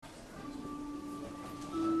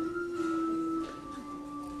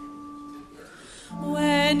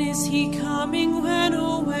when is he coming? When,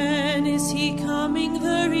 oh, when is he coming,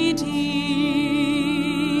 the Redeemer?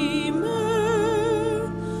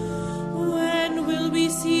 When will we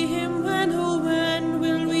see him? When, oh, when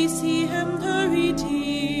will we see him, the Redeemer?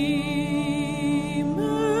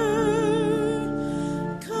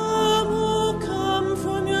 Come, oh, come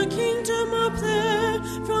from your kingdom up there,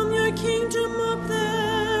 from your kingdom up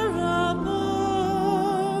there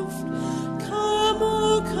above. Come,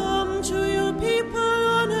 oh, come to your people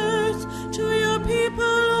on earth, to your people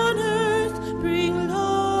on earth, bring love.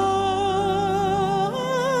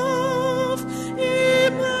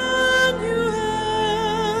 Emmanuel,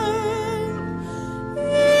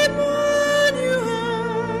 Emmanuel,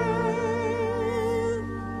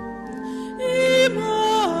 Emmanuel.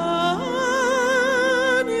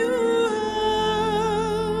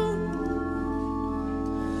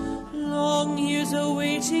 Long years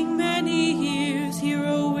awaiting, many years here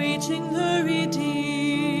awaiting the Redeemer.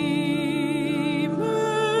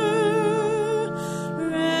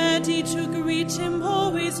 Ready to greet him,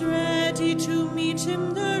 always ready to meet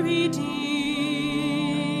him, the Redeemer.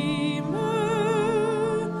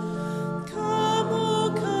 Come,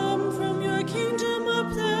 oh, come from your kingdom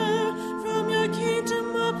up there, from your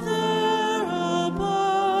kingdom up there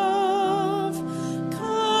above.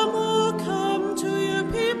 Come, oh, come to your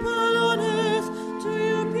people on earth, to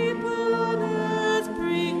your people on earth,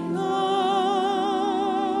 bring love.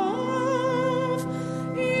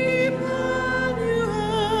 Emmanuel,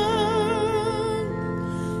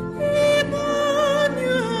 Emmanuel.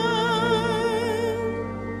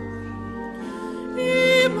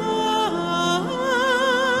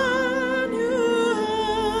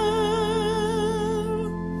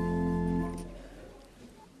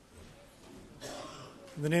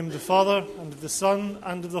 In the name of the Father, and of the Son,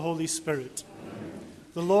 and of the Holy Spirit.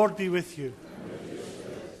 The Lord be with you.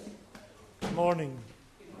 Good morning.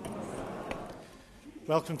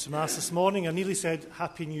 Welcome to Mass this morning. I nearly said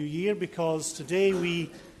Happy New Year because today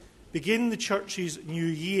we begin the Church's new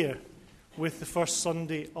year with the first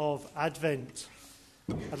Sunday of Advent.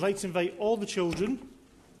 I'd like to invite all the children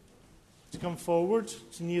to come forward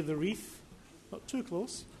to near the wreath. Not too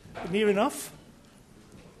close, but near enough.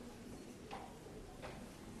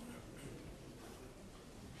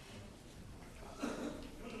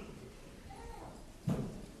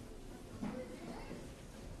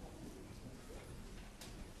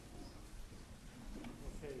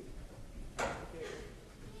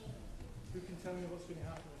 Who can tell me what's going to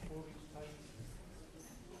happen in 4 weeks' time?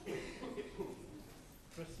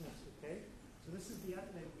 Christmas, okay? So this is the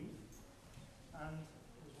Advent week, and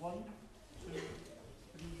there's 1, 2, 3,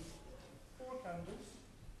 4 candles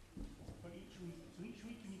for each week. So each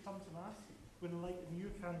week when you come to Mass, we're going to light a new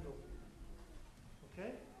candle,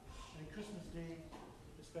 okay? And Christmas Day,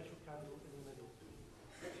 the special candle in the middle.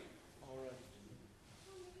 All right.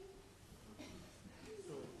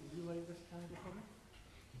 So, will you light this candle for me?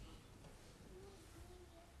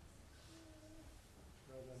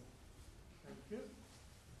 Thank you.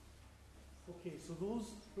 Okay, so those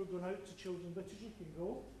who are going out to children's liturgy can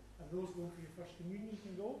go, and those going for your first communion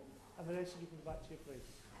can go, and the rest of you can go back to your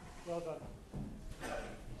place. Well done.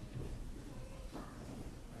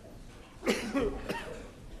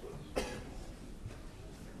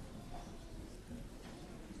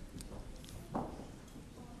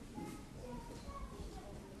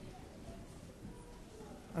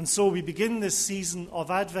 And so we begin this season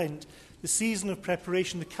of Advent, the season of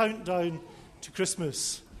preparation, the countdown to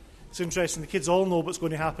Christmas. It's interesting, the kids all know what's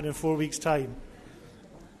going to happen in 4 weeks' time.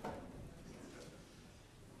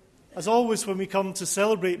 As always, when we come to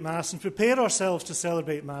celebrate Mass and prepare ourselves to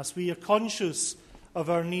celebrate Mass, we are conscious of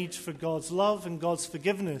our need for God's love and God's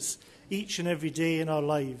forgiveness each and every day in our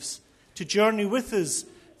lives, to journey with us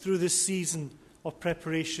through this season of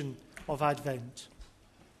preparation of Advent.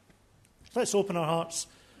 Let's open our hearts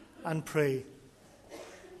and pray.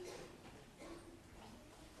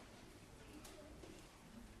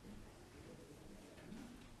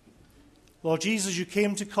 Lord Jesus, you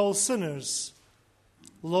came to call sinners.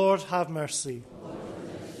 Lord, have mercy.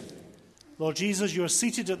 Lord Jesus, you are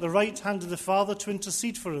seated at the right hand of the Father to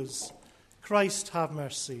intercede for us. Christ, have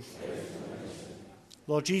mercy.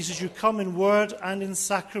 Lord Jesus, you come in word and in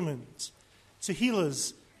sacrament to heal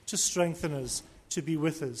us, to strengthen us, to be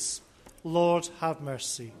with us. Lord, have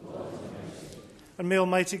mercy. And may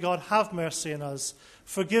Almighty God have mercy on us,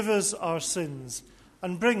 forgive us our sins,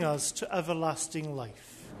 and bring us to everlasting life.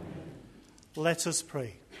 Let us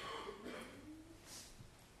pray.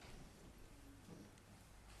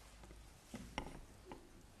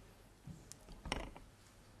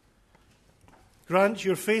 Grant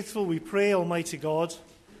your faithful, we pray, Almighty God,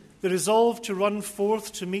 the resolve to run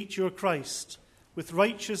forth to meet your Christ with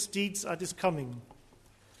righteous deeds at his coming,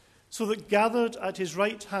 so that gathered at his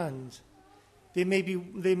right hand they may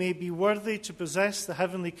be worthy to possess the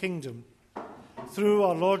heavenly kingdom, through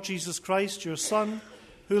our Lord Jesus Christ, your Son,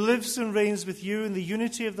 who lives and reigns with you in the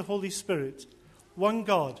unity of the Holy Spirit, one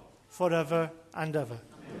God, forever and ever.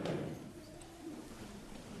 Amen.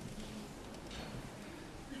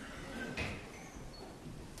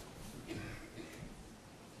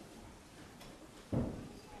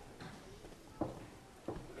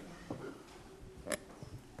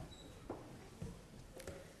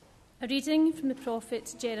 A reading from the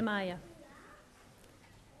prophet Jeremiah.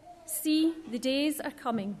 See, the days are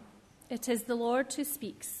coming. It is the Lord who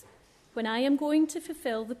speaks, when I am going to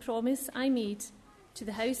fulfill the promise I made to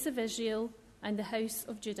the house of Israel and the house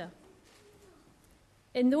of Judah.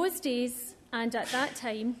 In those days and at that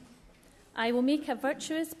time, I will make a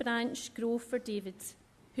virtuous branch grow for David,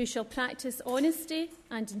 who shall practice honesty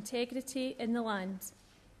and integrity in the land.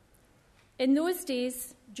 In those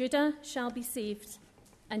days, Judah shall be saved,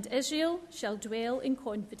 and Israel shall dwell in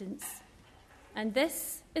confidence. And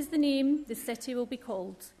this is the name the city will be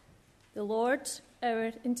called, the Lord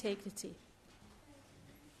our integrity.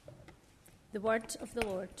 The word of the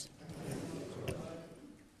Lord.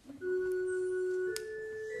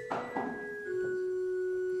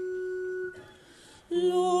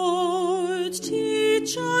 Lord,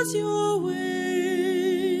 teach us your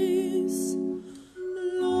ways.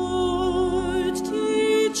 Lord,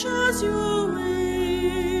 teach us your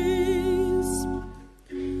ways.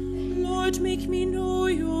 Lord, make me know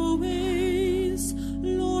your ways.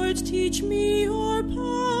 Lord, teach me your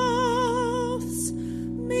paths.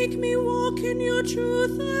 Make me walk in your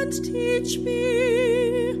truth and teach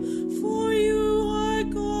me, for you are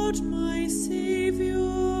God, my Saviour.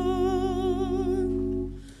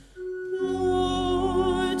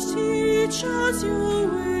 Lord, teach us your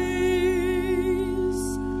ways.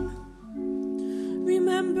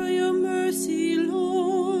 Remember your mercy,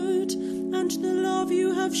 Lord, and the love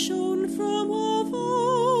you have shown from of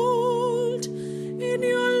old. In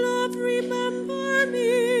your love remember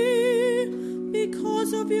me,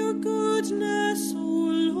 because of your goodness, O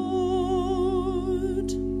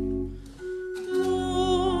Lord.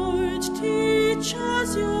 Lord, teach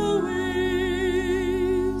us your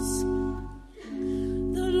ways.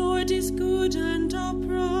 The Lord is good and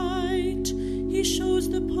upright. He shows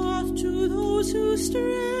the path to those who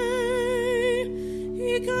stray.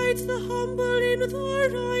 He guides the humble in the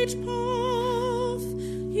right path.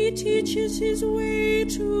 He teaches his way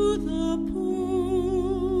to the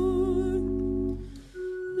poor.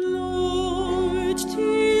 Lord,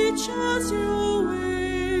 teach us your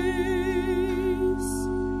ways.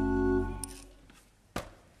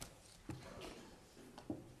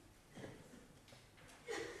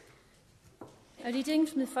 A reading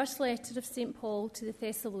from the first letter of St. Paul to the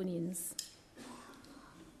Thessalonians.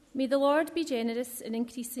 May the Lord be generous in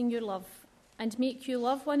increasing your love, and make you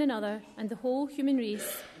love one another and the whole human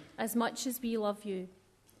race as much as we love you.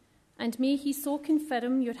 And may he so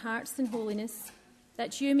confirm your hearts in holiness,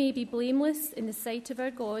 that you may be blameless in the sight of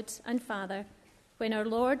our God and Father, when our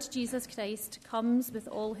Lord Jesus Christ comes with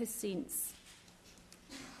all his saints.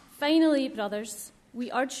 Finally, brothers,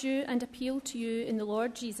 we urge you and appeal to you in the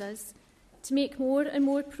Lord Jesus to make more and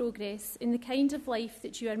more progress in the kind of life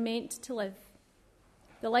that you are meant to live,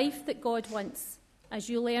 the life that God wants, as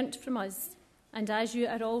you learnt from us, and as you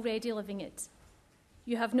are already living it.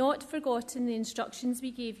 You have not forgotten the instructions we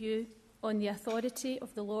gave you on the authority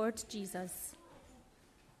of the Lord Jesus.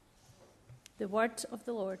 The word of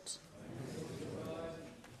the Lord.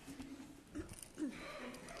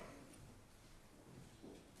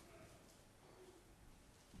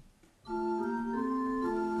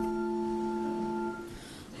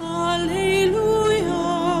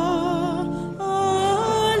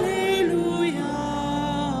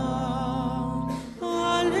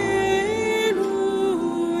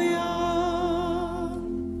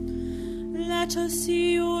 Let us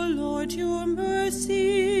see, O Lord, your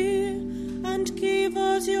mercy, and give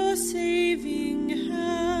us your saving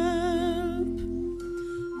help.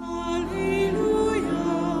 Alleluia,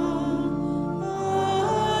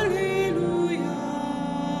 alleluia,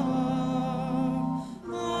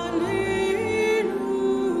 alleluia.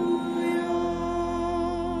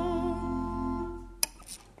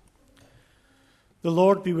 The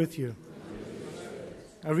Lord be with you.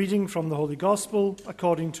 A reading from the Holy Gospel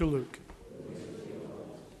according to Luke.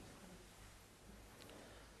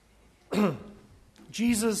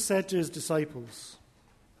 Jesus said to his disciples,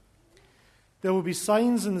 "There will be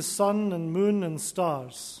signs in the sun and moon and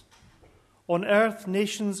stars. On earth,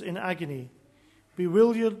 nations in agony,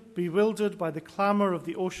 bewildered by the clamour of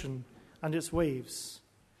the ocean and its waves,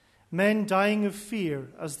 men dying of fear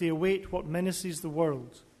as they await what menaces the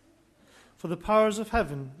world, for the powers of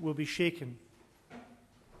heaven will be shaken.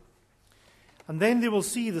 And then they will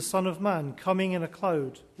see the Son of Man coming in a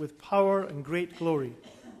cloud with power and great glory.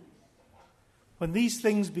 When these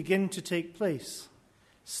things begin to take place,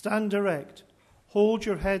 stand erect, hold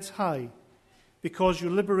your heads high, because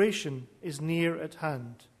your liberation is near at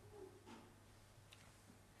hand.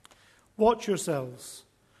 Watch yourselves,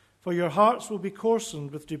 for your hearts will be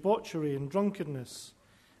coarsened with debauchery and drunkenness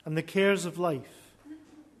and the cares of life,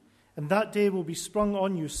 and that day will be sprung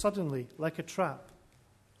on you suddenly like a trap.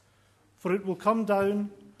 For it will come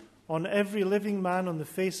down on every living man on the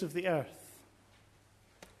face of the earth.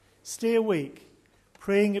 Stay awake,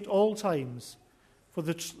 praying at all times for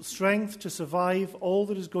the strength to survive all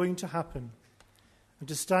that is going to happen and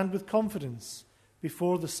to stand with confidence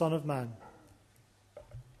before the Son of Man.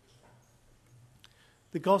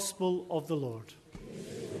 The Gospel of the Lord.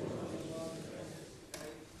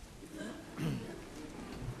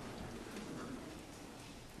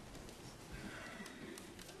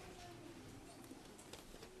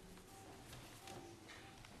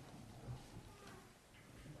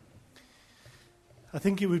 I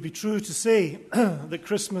think it would be true to say that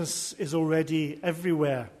Christmas is already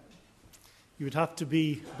everywhere. You would have to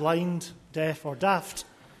be blind, deaf, or daft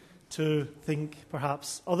to think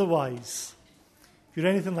perhaps otherwise. If you're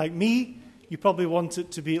anything like me, you probably want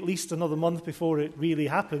it to be at least another month before it really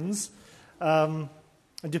happens. And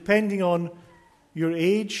depending on your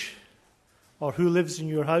age, or who lives in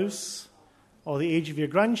your house, or the age of your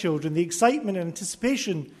grandchildren, the excitement and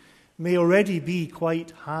anticipation may already be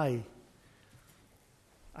quite high.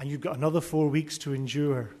 And you've got another 4 weeks to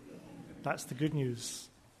endure. That's the good news.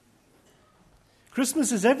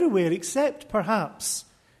 Christmas is everywhere except perhaps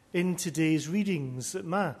in today's readings at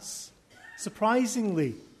Mass.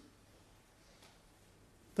 Surprisingly,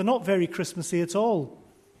 they're not very Christmassy at all.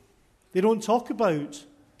 They don't talk about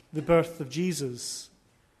the birth of Jesus.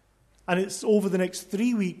 And it's over the next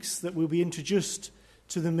 3 weeks that we'll be introduced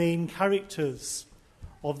to the main characters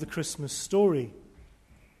of the Christmas story.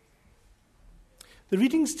 The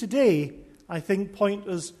readings today, I think, point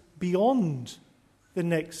us beyond the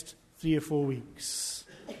next 3 or 4 weeks,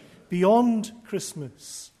 beyond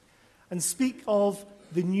Christmas, and speak of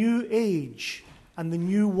the new age and the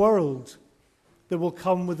new world that will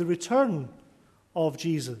come with the return of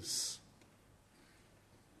Jesus.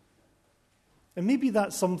 And maybe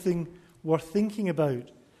that's something worth thinking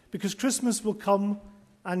about, because Christmas will come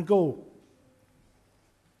and go.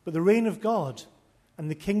 But the reign of God and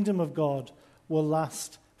the kingdom of God will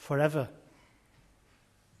last forever.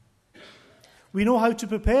 We know how to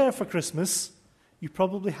prepare for Christmas. You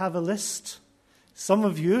probably have a list. Some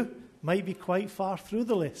of you might be quite far through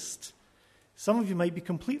the list. Some of you might be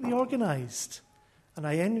completely organized, and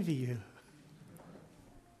I envy you.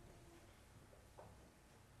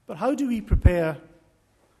 But how do we prepare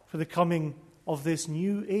for the coming of this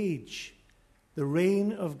new age, the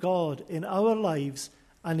reign of God in our lives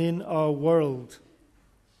and in our world,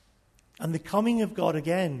 and the coming of God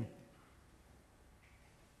again?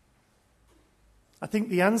 I think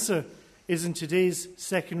the answer is in today's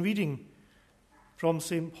second reading from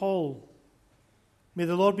St. Paul. May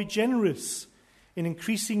the Lord be generous in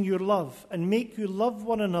increasing your love and make you love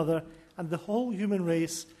one another and the whole human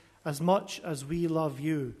race as much as we love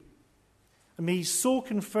you. And may he so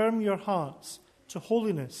confirm your hearts to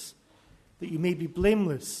holiness that you may be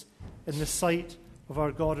blameless in the sight of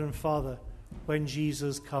our God and Father when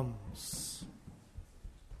Jesus comes.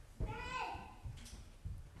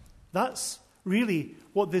 That's really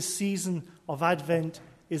what this season of Advent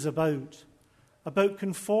is about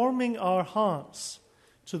conforming our hearts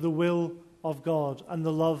to the will of God and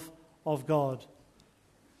the love of God,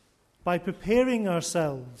 by preparing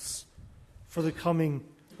ourselves for the coming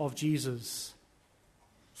of Jesus.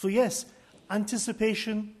 So yes,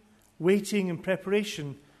 anticipation, waiting and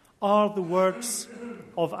preparation are the words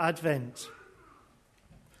of Advent.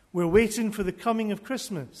 We're waiting for the coming of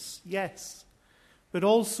Christmas, yes, but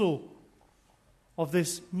also of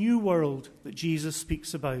this new world that Jesus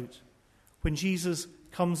speaks about, when Jesus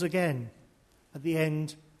comes again at the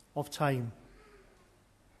end of time.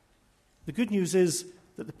 The good news is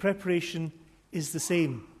that the preparation is the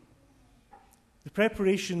same. The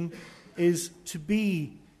preparation is to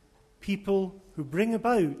be people who bring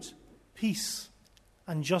about peace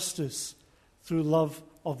and justice through love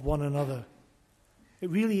of one another. It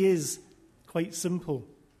really is quite simple,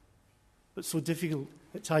 but so difficult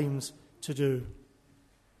at times to do.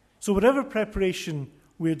 So whatever preparation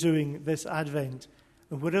we're doing this Advent,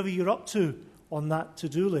 and whatever you're up to on that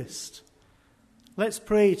to-do list. Let's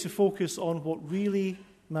pray to focus on what really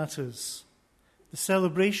matters, the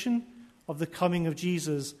celebration of the coming of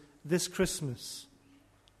Jesus this Christmas,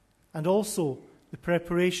 and also the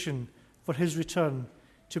preparation for his return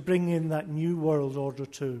to bring in that new world order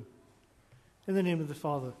too. In the name of the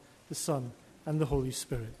Father, the Son, and the Holy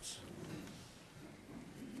Spirit.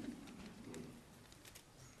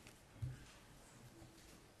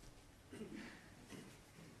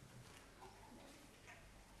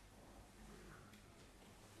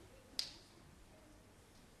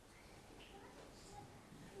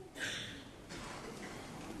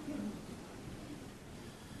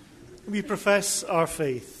 We profess our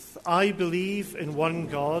faith. I believe in one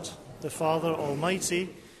God, the Father Almighty,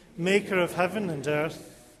 maker of heaven and earth,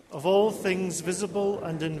 of all things visible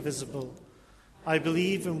and invisible. I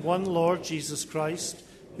believe in one Lord Jesus Christ,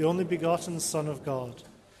 the only begotten Son of God,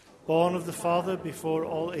 born of the Father before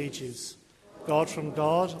all ages, God from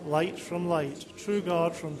God, light from light, true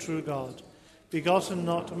God from true God, begotten,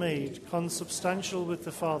 not made, consubstantial with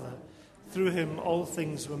the Father. Through him all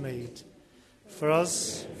things were made. For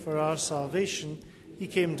us, for our salvation, he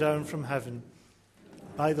came down from heaven.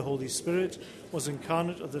 By the Holy Spirit, was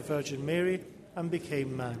incarnate of the Virgin Mary, and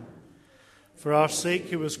became man. For our sake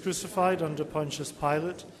he was crucified under Pontius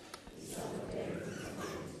Pilate,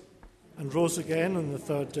 and rose again on the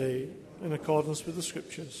third day, in accordance with the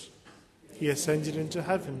Scriptures. He ascended into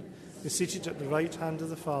heaven, is seated at the right hand of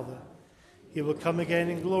the Father. He will come again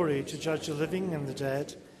in glory to judge the living and the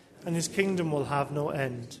dead, and his kingdom will have no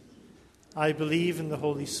end. I believe in the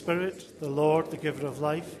Holy Spirit, the Lord, the giver of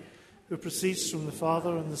life, who proceeds from the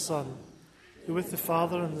Father and the Son, who with the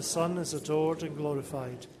Father and the Son is adored and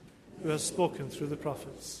glorified, who has spoken through the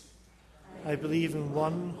prophets. I believe in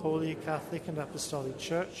one holy, Catholic and Apostolic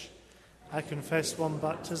Church. I confess one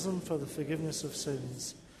baptism for the forgiveness of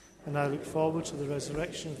sins, and I look forward to the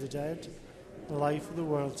resurrection of the dead, the life of the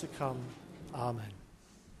world to come. Amen.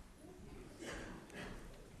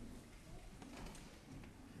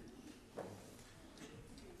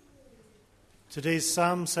 Today's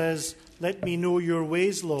psalm says, "Let me know your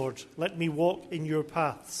ways, Lord. Let me walk in your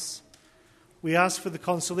paths." We ask for the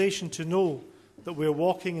consolation to know that we are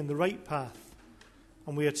walking in the right path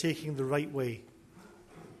and we are taking the right way.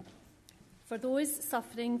 For those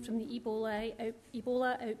suffering from the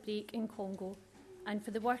Ebola outbreak in Congo, and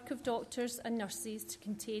for the work of doctors and nurses to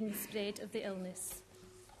contain the spread of the illness.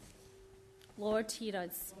 Lord, hear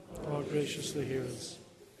us. Lord, graciously hear us.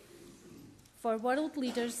 For world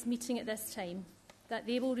leaders meeting at this time, that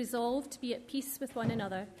they will resolve to be at peace with one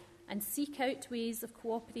another and seek out ways of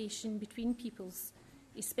cooperation between peoples,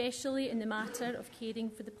 especially in the matter of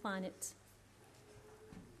caring for the planet.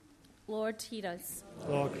 Lord, hear us.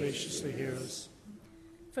 Lord, graciously hear us.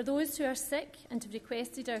 For those who are sick and have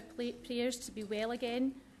requested our prayers to be well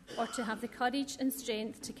again, or to have the courage and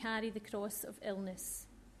strength to carry the cross of illness.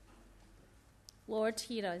 Lord,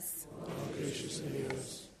 hear us. Lord, graciously hear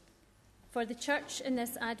us. For the Church in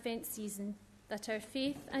this Advent season, that our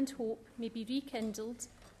faith and hope may be rekindled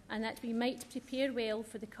and that we might prepare well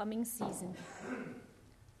for the coming season.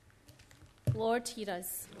 Lord, hear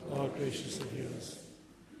us. Lord, graciously hear us.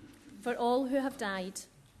 For all who have died,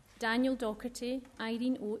 Daniel Docherty,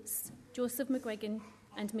 Irene Oates, Joseph McGuigan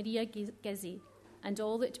and Maria Gizzi, and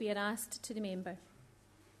all that we are asked to remember.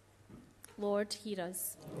 Lord, hear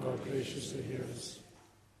us. Lord, graciously hear us.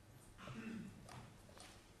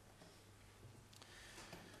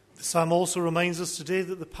 The psalm also reminds us today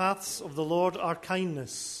that the paths of the Lord are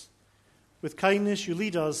kindness. With kindness you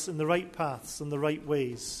lead us in the right paths and the right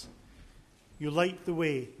ways. You light the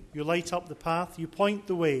way, you light up the path, you point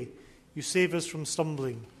the way, you save us from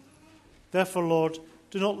stumbling. Therefore, Lord,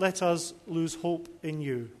 do not let us lose hope in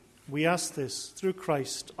you. We ask this through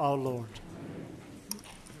Christ our Lord.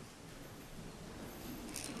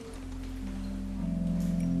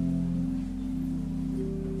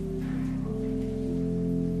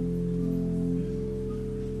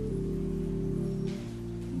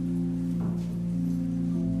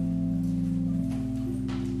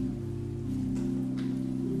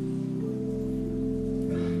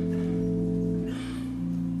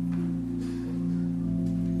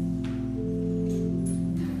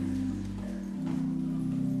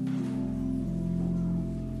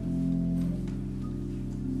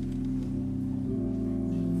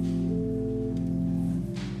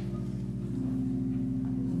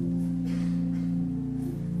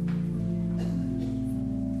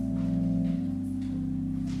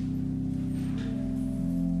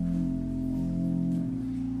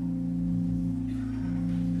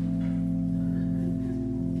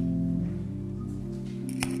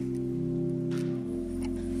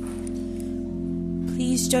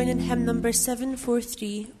 Please join in hymn number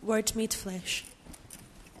 743, Word Made Flesh.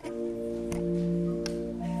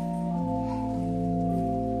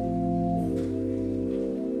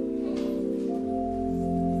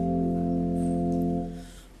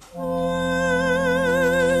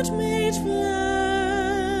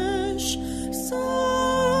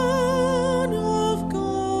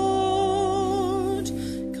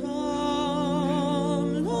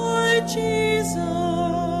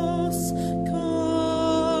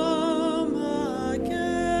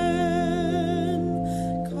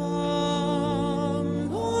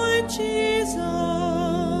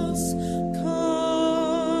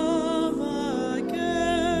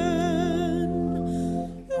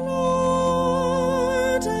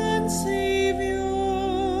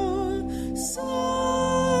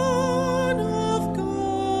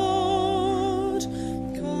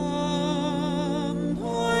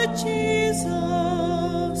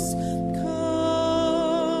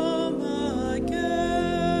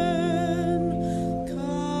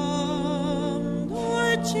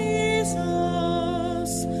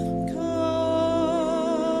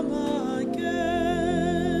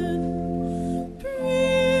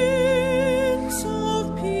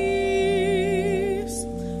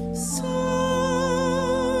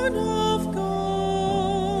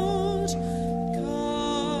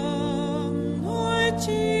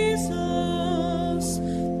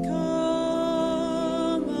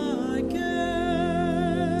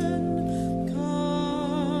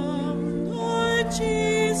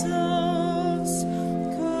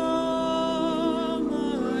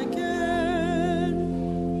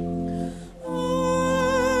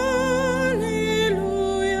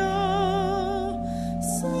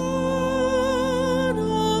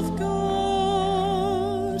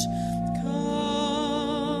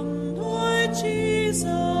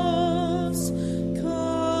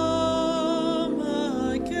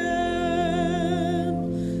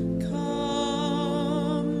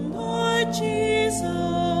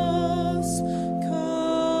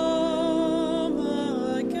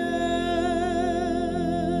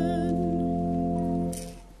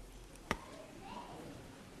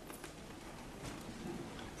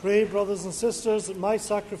 Pray, brothers and sisters, that my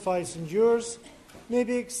sacrifice and yours may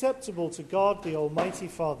be acceptable to God, the Almighty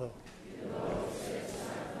Father.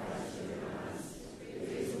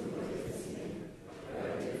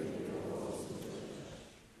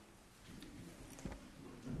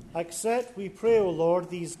 Accept, we pray, O Lord,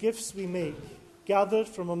 these gifts we make, gathered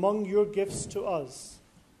from among your gifts to us.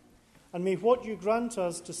 And may what you grant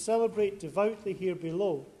us to celebrate devoutly here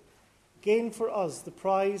below gain for us the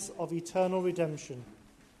prize of eternal redemption.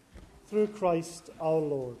 Through Christ our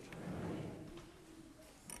Lord. Amen.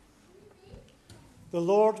 The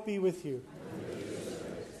Lord be with you.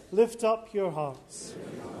 Lift up your hearts.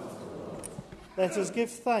 Let us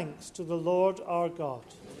give thanks to the Lord our God.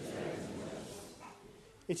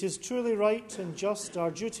 It is truly right and just,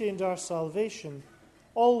 our duty and our salvation,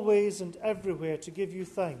 always and everywhere to give you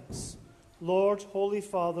thanks, Lord, Holy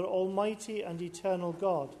Father, Almighty and eternal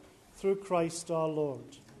God, through Christ our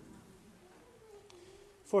Lord.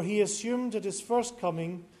 For he assumed at his first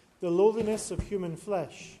coming the lowliness of human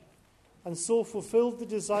flesh, and so fulfilled the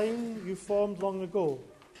design you formed long ago,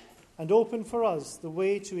 and opened for us the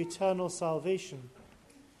way to eternal salvation,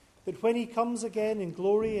 that when he comes again in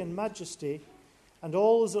glory and majesty, and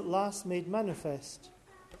all is at last made manifest,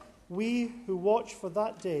 we who watch for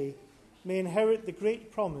that day may inherit the great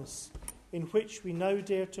promise in which we now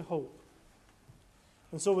dare to hope.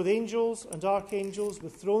 And so with angels and archangels,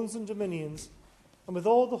 with thrones and dominions, and with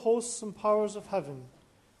all the hosts and powers of heaven,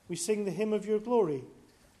 we sing the hymn of your glory,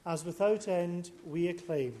 as without end we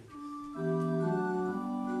acclaim.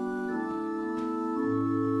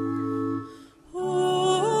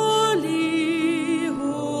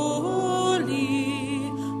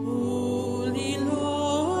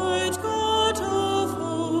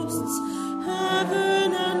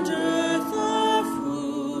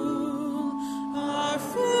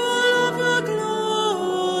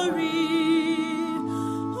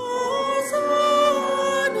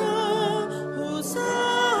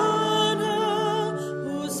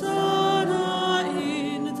 Hosanna,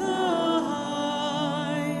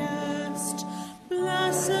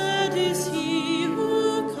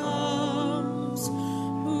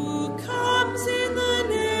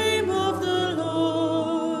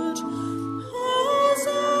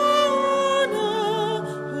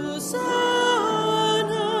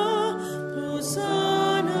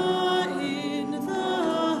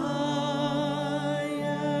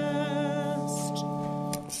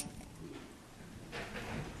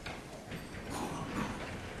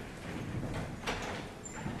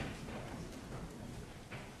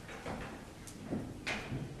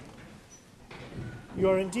 You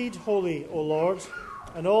are indeed holy, O Lord,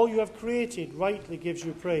 and all you have created rightly gives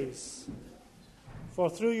you praise. For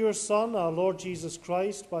through your Son, our Lord Jesus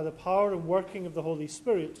Christ, by the power and working of the Holy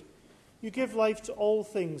Spirit, you give life to all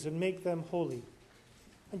things and make them holy.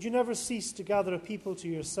 And you never cease to gather a people to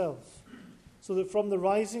yourself, so that from the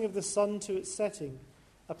rising of the sun to its setting,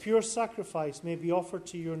 a pure sacrifice may be offered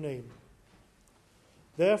to your name.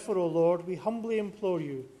 Therefore, O Lord, we humbly implore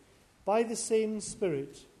you, by the same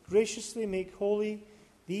Spirit, graciously make holy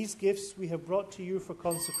these gifts we have brought to you for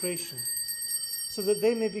consecration, so that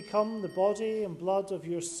they may become the body and blood of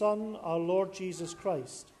your Son, our Lord Jesus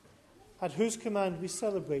Christ, at whose command we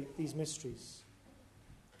celebrate these mysteries.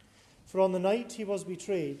 For on the night he was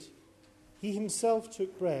betrayed, he himself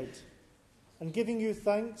took bread, and giving you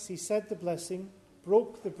thanks, he said the blessing,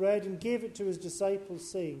 broke the bread, and gave it to his disciples,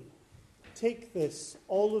 saying, "Take this,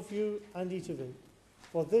 all of you, and eat of it,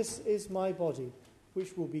 for this is my body,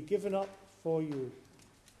 which will be given up for you."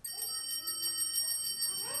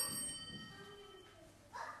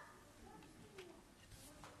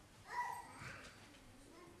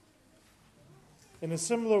 In a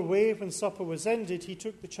similar way, when supper was ended, he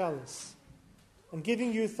took the chalice, and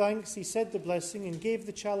giving you thanks, he said the blessing, and gave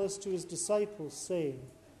the chalice to his disciples, saying,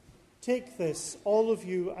 "Take this, all of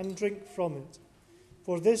you, and drink from it,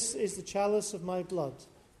 for this is the chalice of my blood,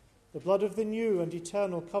 the blood of the new and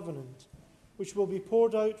eternal covenant, which will be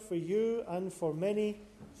poured out for you and for many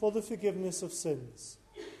for the forgiveness of sins.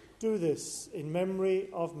 Do this in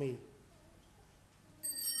memory of me."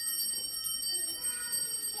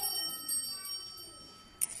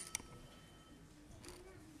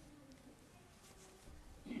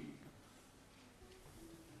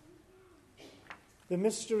 The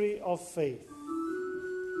mystery of faith.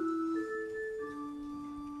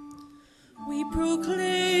 We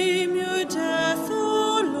proclaim your death,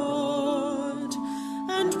 O Lord,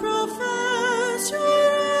 and profess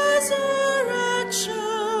your resurrection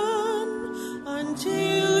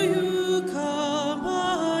until you come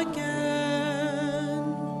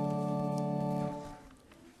again.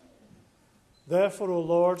 Therefore, O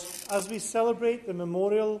Lord, as we celebrate the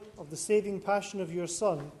memorial of the saving passion of your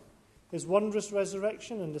Son, his wondrous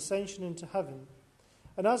resurrection and ascension into heaven,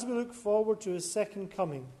 and as we look forward to his second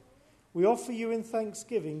coming, we offer you in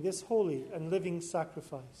thanksgiving this holy and living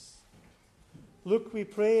sacrifice. Look, we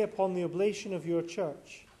pray, upon the oblation of your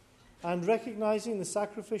church, and recognizing the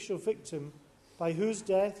sacrificial victim by whose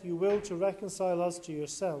death you will to reconcile us to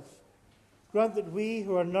yourself, grant that we,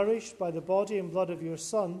 who are nourished by the body and blood of your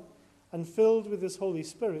Son and filled with his Holy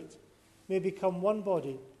Spirit, may become one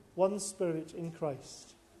body, one spirit in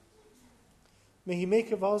Christ. May he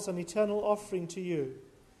make of us an eternal offering to you,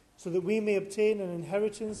 so that we may obtain an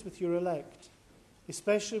inheritance with your elect,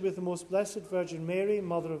 especially with the most blessed Virgin Mary,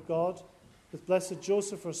 Mother of God, with blessed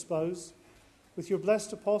Joseph, her spouse, with your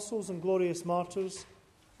blessed apostles and glorious martyrs,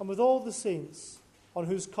 and with all the saints, on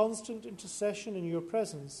whose constant intercession in your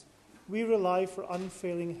presence we rely for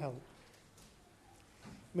unfailing help.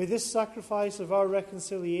 May this sacrifice of our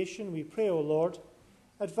reconciliation, we pray, O Lord,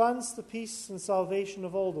 advance the peace and salvation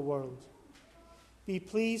of all the world. Be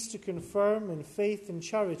pleased to confirm in faith and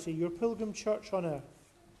charity your pilgrim church on earth,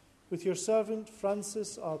 with your servant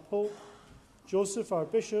Francis, our Pope, Joseph, our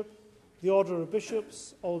Bishop, the order of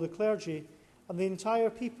bishops, all the clergy, and the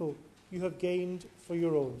entire people you have gained for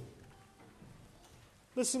your own.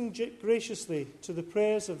 Listen graciously to the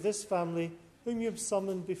prayers of this family whom you have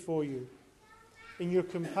summoned before you. In your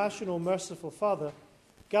compassion, O merciful Father,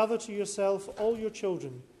 gather to yourself all your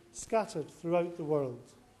children scattered throughout the world.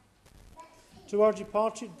 To our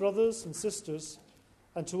departed brothers and sisters,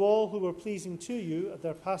 and to all who were pleasing to you at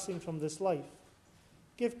their passing from this life,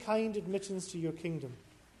 give kind admittance to your kingdom.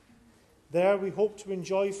 There we hope to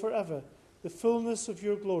enjoy forever the fullness of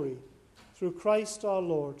your glory, through Christ our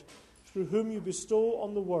Lord, through whom you bestow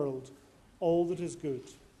on the world all that is good.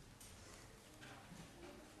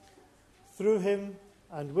 Through him,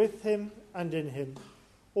 and with him, and in him,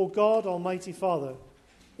 O God, Almighty Father,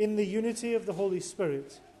 in the unity of the Holy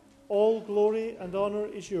Spirit, all glory and honour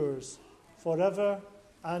is yours, forever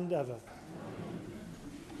and ever.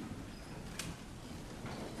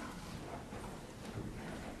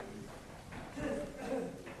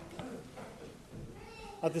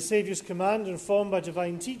 At the Saviour's command, informed by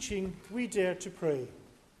divine teaching, we dare to pray.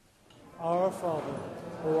 Our Father,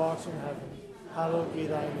 who art in heaven, hallowed be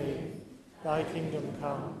thy name. Thy kingdom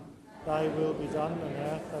come, thy will be done on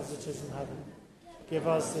earth as it is in heaven. Give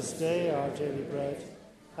us this day our daily bread,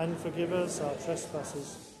 and forgive us our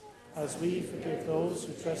trespasses, as we forgive those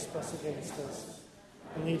who trespass against us.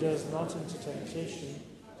 And lead us not into temptation,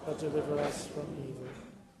 but deliver us from evil.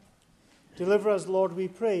 Deliver us, Lord, we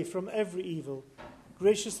pray, from every evil.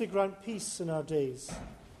 graciously grant peace in our days,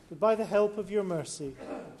 that by the help of your mercy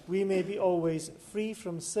we may be always free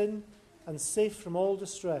from sin and safe from all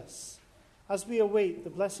distress, as we await the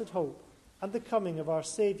blessed hope and the coming of our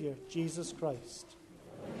Saviour, Jesus Christ.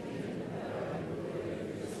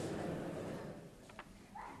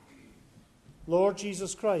 Lord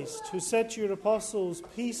Jesus Christ, who said to your apostles,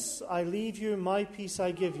 "Peace I leave you, my peace I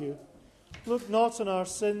give you," look not on our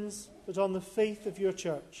sins, but on the faith of your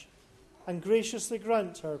church, and graciously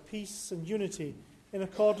grant her peace and unity in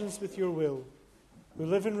accordance with your will, who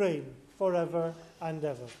live and reign forever and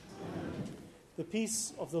ever. The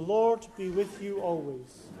peace of the Lord be with you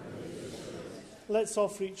always. Let's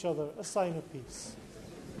offer each other a sign of peace.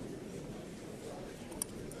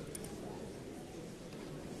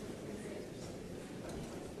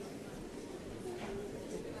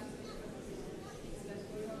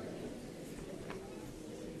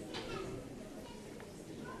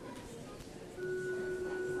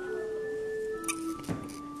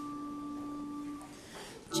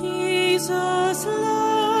 Jesus,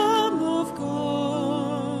 Lamb of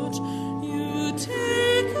God, you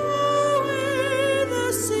take away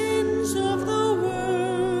the sins of the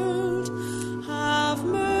world. Have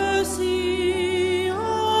mercy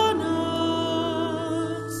on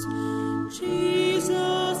us.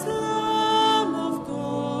 Jesus, Lamb of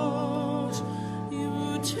God,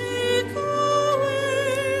 you take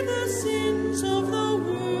away the sins of the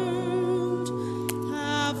world.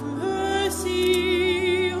 Have mercy.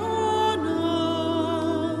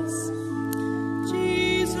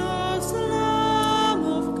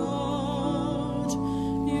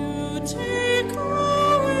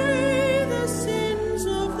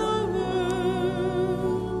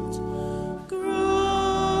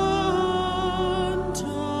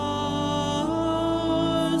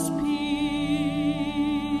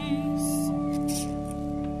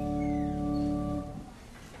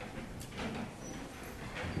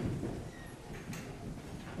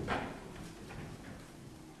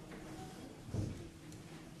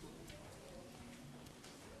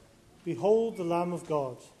 Behold the Lamb of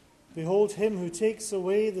God. Behold him who takes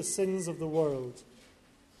away the sins of the world.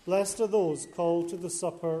 Blessed are those called to the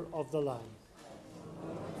supper of the Lamb.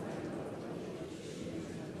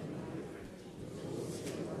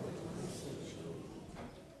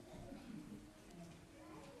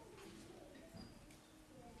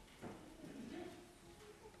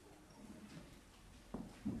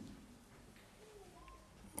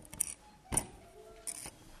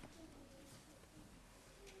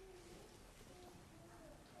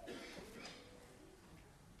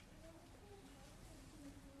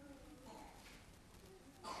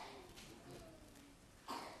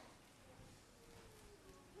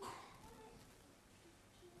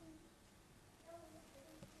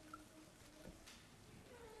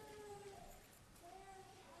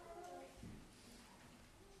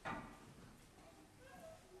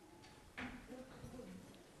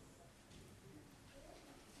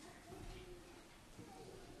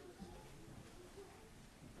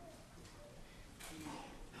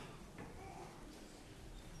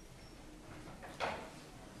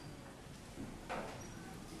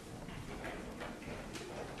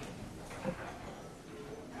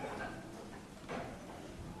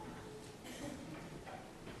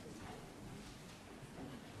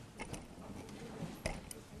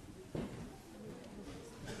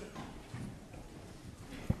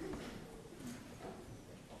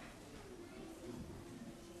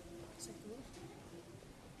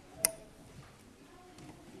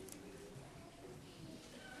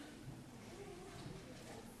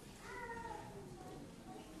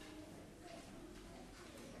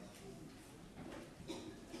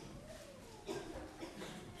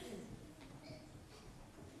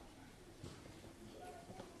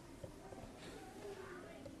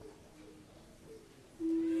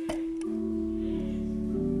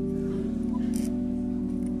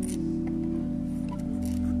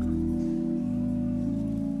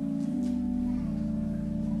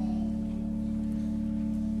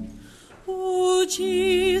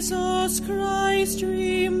 Jesus Christ,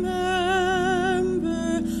 remember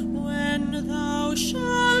when thou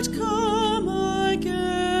shalt come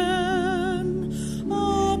again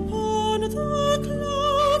upon the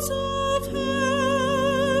clouds of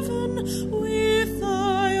heaven with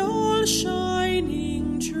thy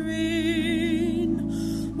all-shining train,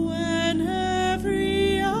 when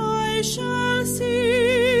every eye shall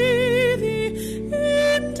see thee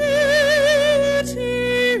in deity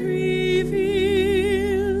revealed,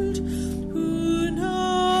 who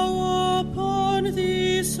now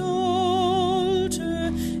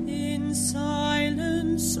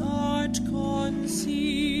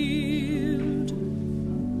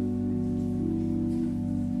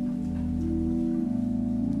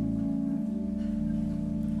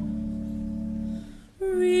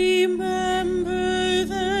Remember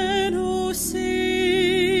then, O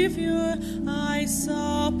Saviour, I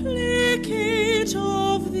supplicate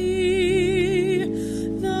of thee,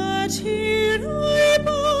 that here I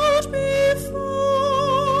bowed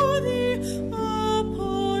before thee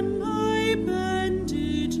upon my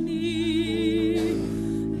bended knee,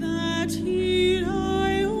 that here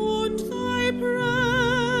I owned thy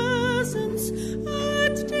presence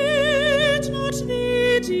and did not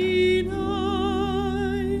thee deny,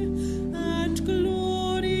 and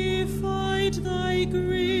glorified thy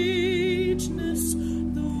greatness,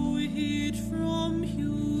 though hid from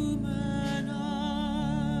human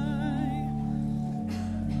eye.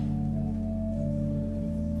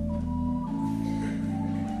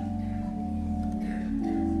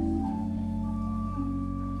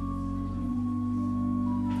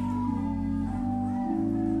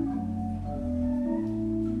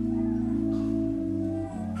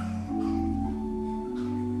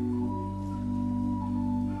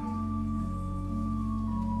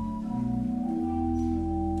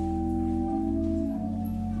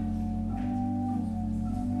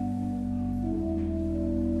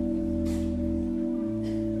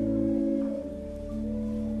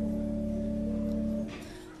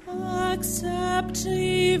 Accept,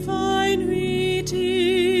 divine Redeemer,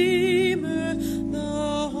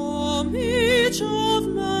 the homage of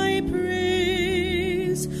my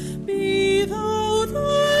praise. Be thou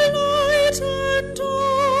the light and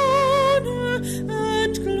honor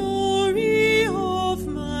and glory of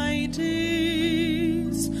my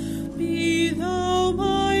days. Be thou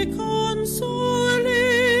my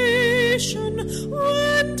consolation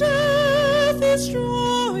when death is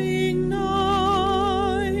drawing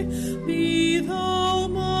nigh. Be thou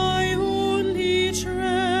my only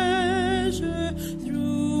treasure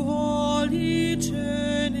through all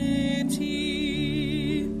eternity.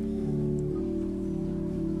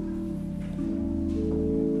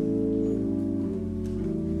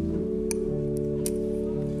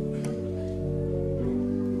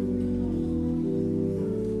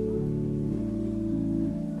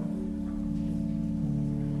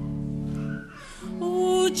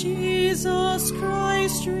 O Jesus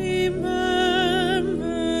Christ,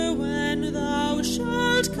 remember when thou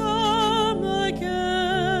shalt come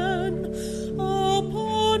again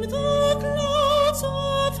upon the clouds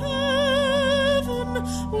of heaven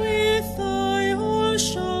with thy all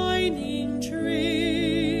shining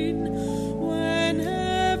train, when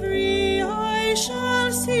every eye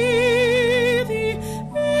shall see thee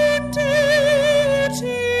in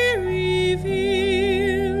deity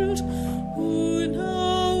revealed, who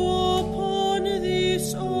now upon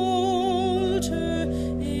this altar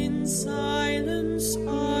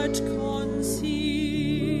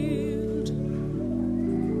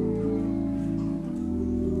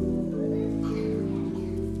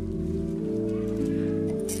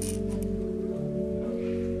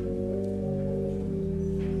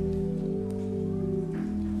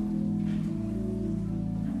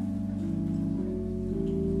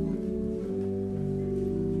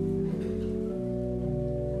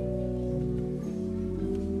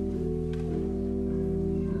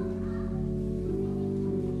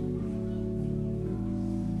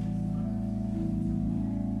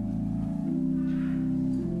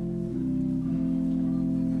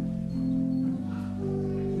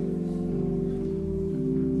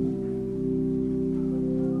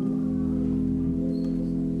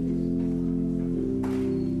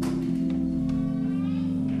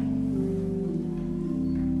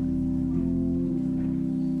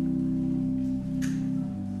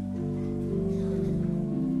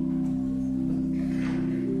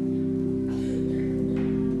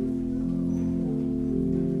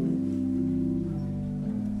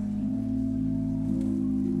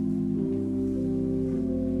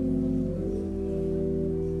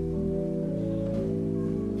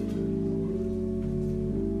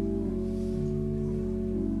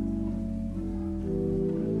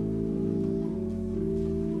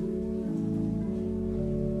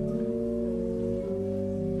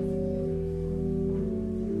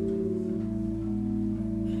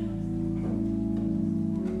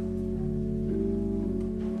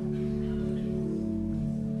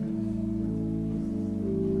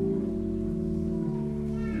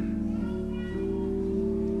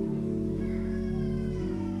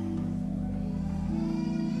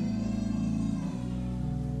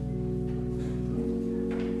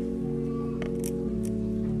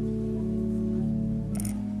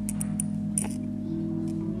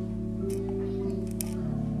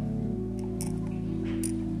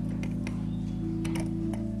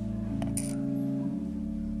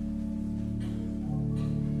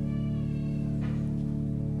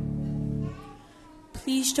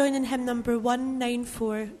Please join in hymn number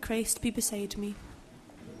 194, Christ Be Beside Me.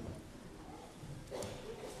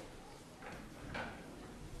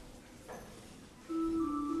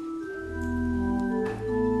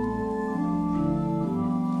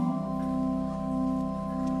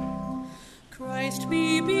 Christ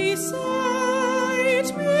be beside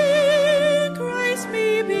me, Christ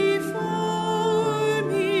be before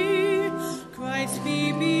me, Christ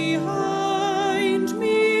be behind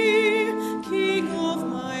me, King of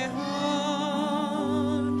my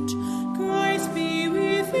heart. Christ be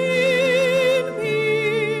within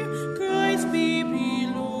me, Christ be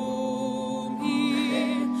below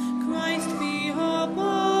me, Christ be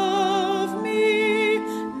above me,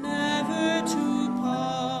 never to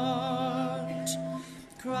part.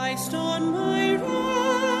 Christ on my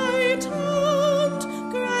right hand,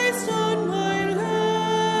 Christ on my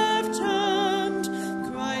left hand,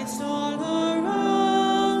 Christ all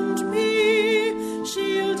around me,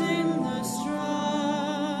 shield in the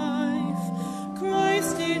strife.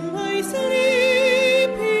 Christ in my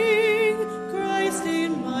sleeping, Christ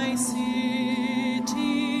in my sitting,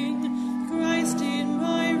 Christ in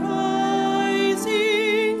my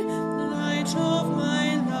rising, light of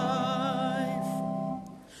my life.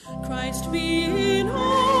 Christ be in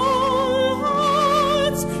all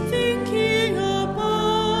hearts, thinking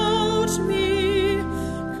about me.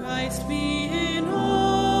 Christ be in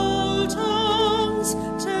all tongues,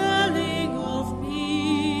 telling of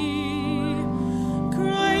me.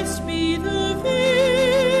 Christ be the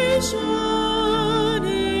vision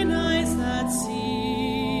in eyes that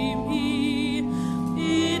see me,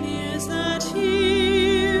 in ears that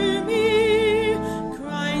hear me.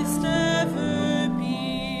 Christ ever be.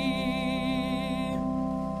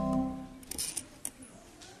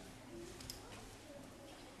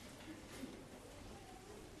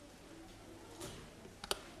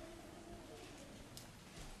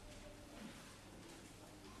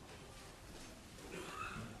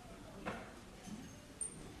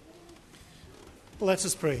 Let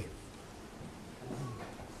us pray.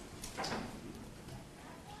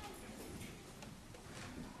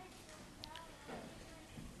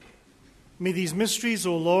 May these mysteries,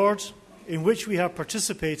 O Lord, in which we have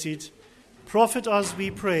participated, profit us,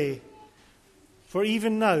 we pray. For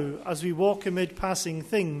even now, as we walk amid passing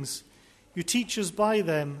things, you teach us by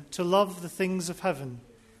them to love the things of heaven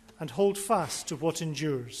and hold fast to what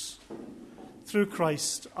endures. Through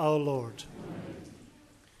Christ our Lord.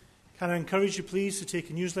 Can I encourage you, please, to take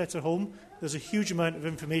a newsletter home? There's a huge amount of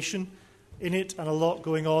information in it and a lot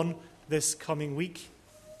going on this coming week.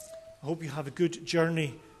 I hope you have a good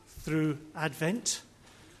journey through Advent,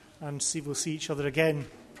 and we'll see each other again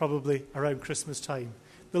probably around Christmas time.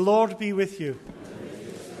 The Lord be with you.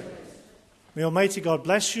 May Almighty God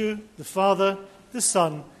bless you, the Father, the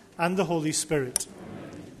Son, and the Holy Spirit.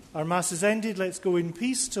 Our Mass is ended. Let's go in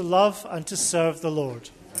peace to love and to serve the Lord.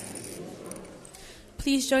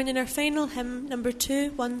 Please join in our final hymn, number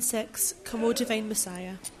 216, Come, O Divine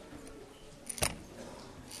Messiah.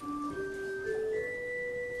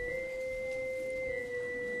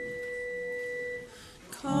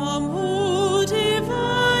 Come, O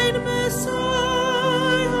divine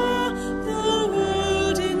Messiah, the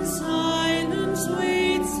world in silence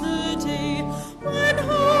waits the day when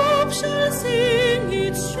hope shall sing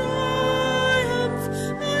its triumph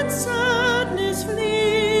and sadness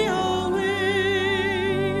flee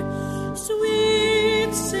away.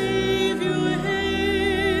 Sweet Saviour,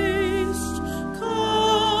 hail.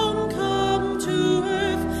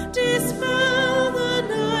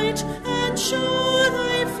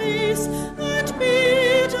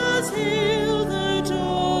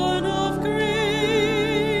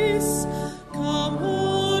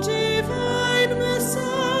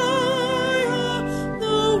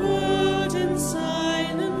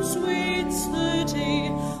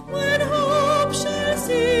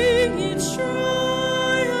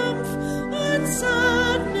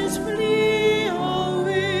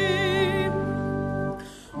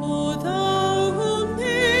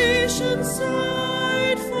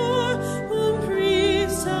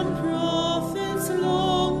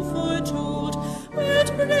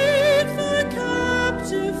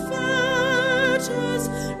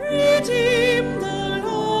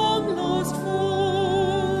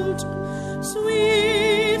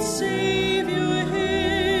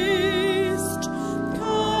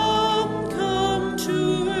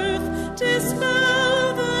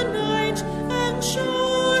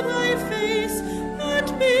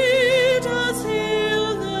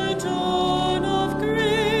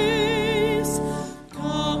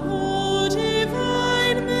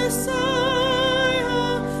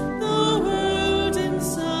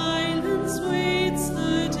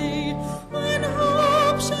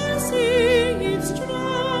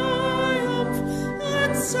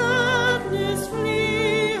 stand.